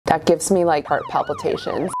That gives me like heart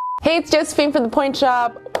palpitations. Hey, it's Josephine from the Pointe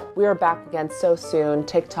Shop. We are back again so soon.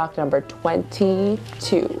 TikTok number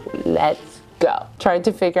 22. Let's go. Trying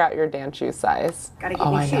to figure out your dance shoe size. Gotta get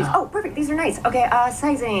new shoes. Oh, perfect. These are nice. Okay,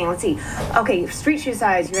 sizing. Let's see. Okay, street shoe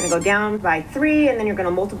size. You're gonna go down by 3, and then you're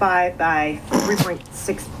gonna multiply by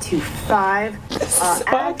 3.625. So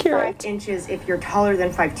add accurate. 5 inches if you're taller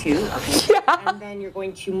than 5'2". Okay. Yeah. And then you're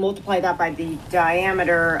going to multiply that by the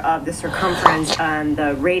diameter of the circumference and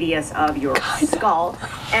the radius of your skull,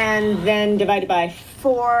 and then divide it by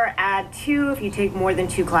 4. Add 2 if you take more than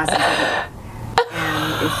 2 classes.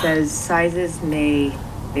 And it says sizes may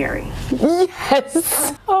vary.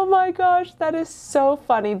 Yes! Oh my gosh, that is so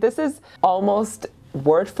funny. This is almost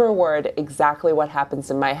word for word exactly what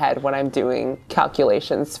happens in my head when I'm doing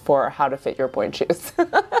calculations for how to fit your Pointe shoes.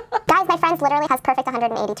 Guys, my friend literally has perfect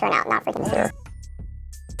 180 turnout, not freaking true.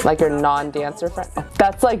 Like your non-dancer friend? Oh,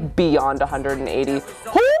 that's like beyond 180.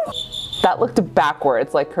 That looked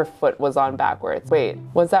backwards, like her foot was on backwards. Wait,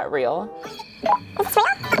 was that real? Is this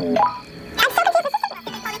real?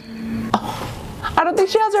 I don't think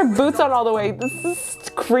she has her boots on all the way. This is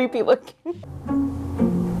creepy looking.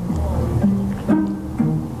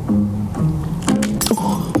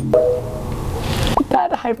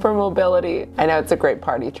 That hypermobility. I know it's a great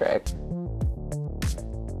party trick.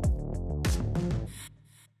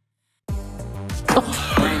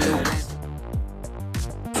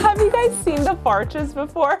 Have you guys seen the arches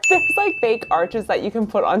before? There's like fake arches that you can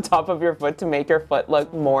put on top of your foot to make your foot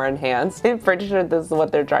look more enhanced. I'm pretty sure this is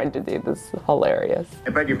what they're trying to do. This is hilarious. I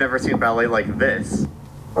bet you've never seen ballet like this.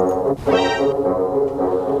 You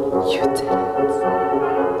didn't.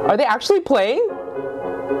 Are they actually playing?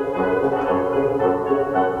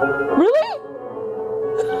 Really?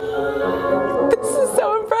 This is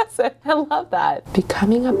so impressive. I love that.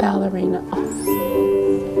 Becoming a ballerina. Oh.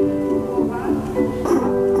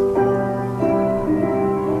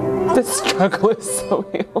 The struggle is so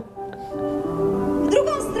real.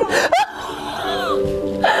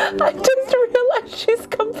 I just realized she's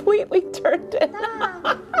completely turned in.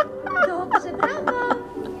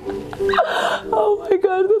 Oh my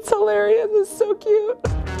god, that's hilarious. That's so cute.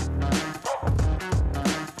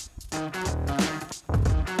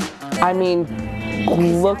 I mean,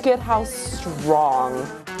 look at how strong.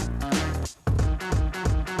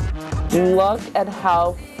 Look at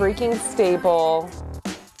how freaking stable.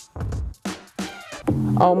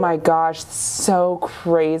 Oh my gosh, so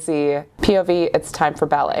crazy. POV, it's time for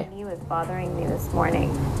ballet. He was bothering me this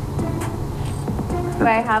morning. But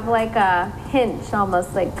I have like a hinge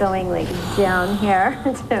almost like going like down here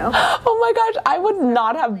too. Oh my gosh, I would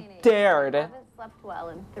not have dared. I haven't slept well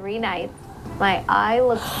in 3 nights. My eye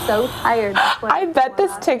looks so tired. I bet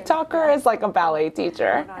this TikToker is like a ballet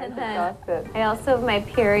teacher. And then I also have my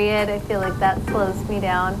period. I feel like that slows me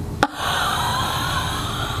down.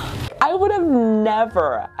 I would have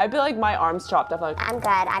never. I'd be like, my arms chopped up. Like, I'm good.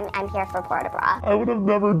 I'm here for port de bras. I would have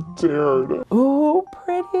never dared. ooh,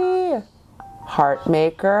 pretty. Heart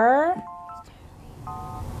maker.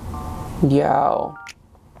 Yo.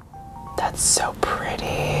 That's so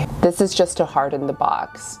pretty. This is just to harden the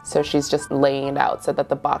box. So she's just laying it out so that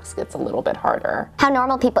the box gets a little bit harder. How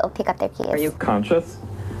normal people pick up their keys. Are you conscious?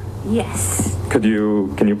 Yes. Can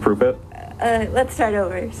you prove it? Let's start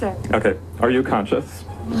over, sir. Okay. Are you conscious?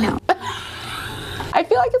 No. I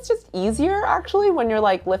feel like it's just easier actually when you're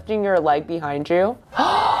like lifting your leg behind you.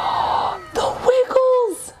 The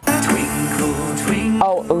wiggles!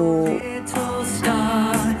 Oh, ooh.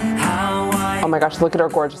 Oh my gosh, look at her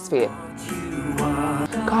gorgeous feet.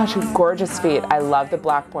 Gosh, her gorgeous feet. I love the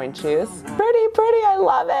black Pointe shoes. Pretty, pretty, I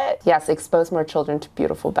love it. Yes, expose more children to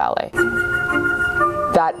beautiful ballet.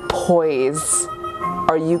 That poise.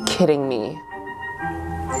 Are you kidding me?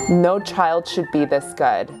 No child should be this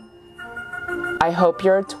good. I hope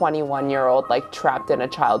you're a 21-year-old like trapped in a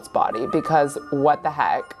child's body because what the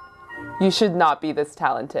heck? You should not be this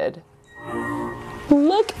talented.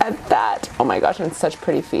 Look at that. Oh my gosh, and such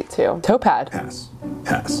pretty feet too. Toe pad. Pass.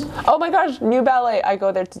 Pass. Oh my gosh, new ballet. I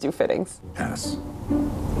go there to do fittings. Pass.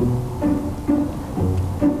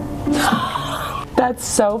 That's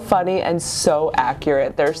so funny and so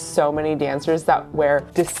accurate. There's so many dancers that wear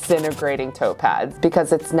disintegrating toe pads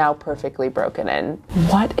because it's now perfectly broken in.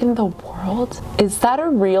 What in the world? Is that a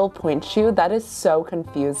real Pointe shoe? That is so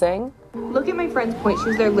confusing. Look at my friend's Pointe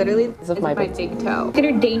shoes. They're literally This is my big toe. Look at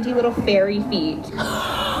her dainty little fairy feet.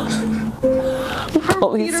 Her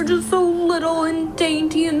feet are just so little and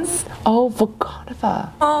dainty and Oh,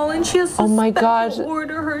 Vaganova. small, and she has to Oh my gosh.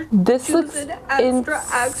 order her This shoes looks in extra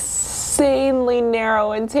insanely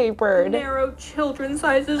narrow and tapered. narrow children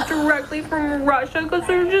sizes directly from Russia because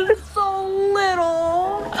they're just so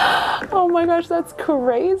little. my gosh, that's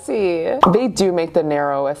crazy. They do make the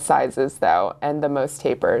narrowest sizes though, and the most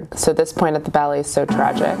tapered. So this point at the ballet is so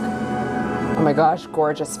tragic. Oh my gosh,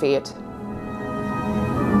 gorgeous feet.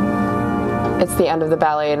 It's the end of the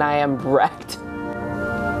ballet and I am wrecked.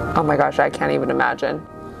 Oh my gosh, I can't even imagine.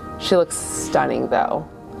 She looks stunning though.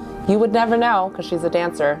 You would never know because she's a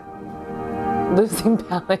dancer. Losing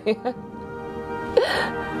ballet.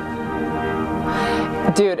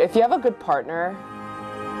 Dude, if you have a good partner,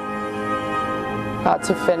 about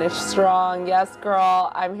to finish strong. Yes,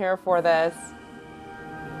 girl, I'm here for this.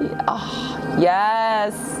 Oh,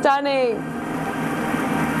 yes, stunning.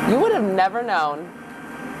 You would have never known.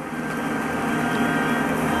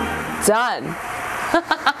 Done.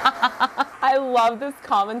 I love this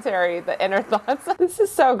commentary, the inner thoughts. This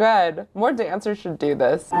is so good. More dancers should do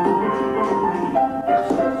this.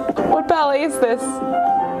 What ballet is this?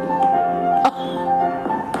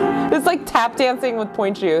 Oh. It's like tap dancing with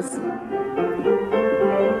pointe shoes.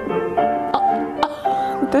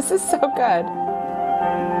 Oh. This is so good.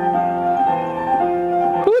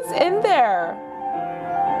 Who's in there?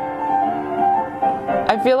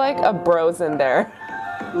 I feel like a bro's in there.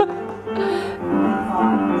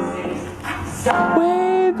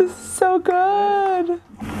 Wait, this is so good.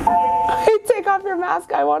 Hey, take off your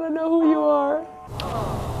mask. I want to know who you are.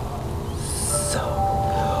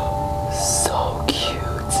 So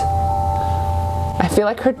cute. I feel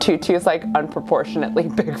like her tutu is like unproportionately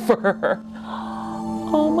big for her.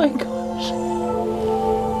 Oh my gosh.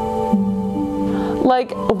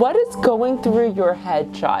 Like, what is going through your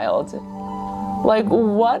head, child? Like,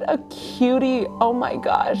 what a cutie. Oh my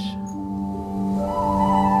gosh.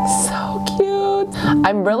 So cute.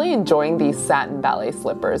 I'm really enjoying these satin ballet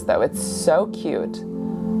slippers though. It's so cute.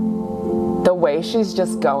 The way she's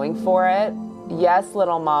just going for it. Yes,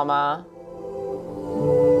 little mama.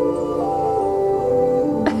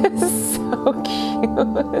 It's so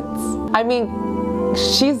cute. I mean,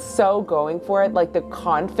 she's so going for it. Like the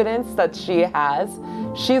confidence that she has,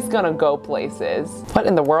 she's gonna go places. What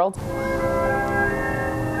in the world?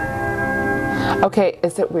 Okay,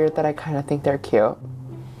 is it weird that I kind of think they're cute?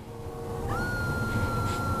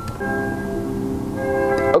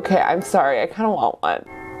 Okay, I'm sorry, I kind of want one.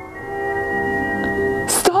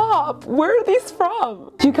 Stop! Where are these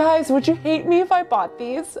from? You guys, would you hate me if I bought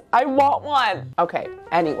these? I want one. Okay,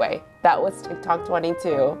 anyway, that was TikTok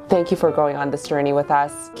 22. Thank you for going on this journey with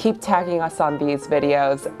us. Keep tagging us on these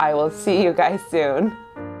videos. I will see you guys soon.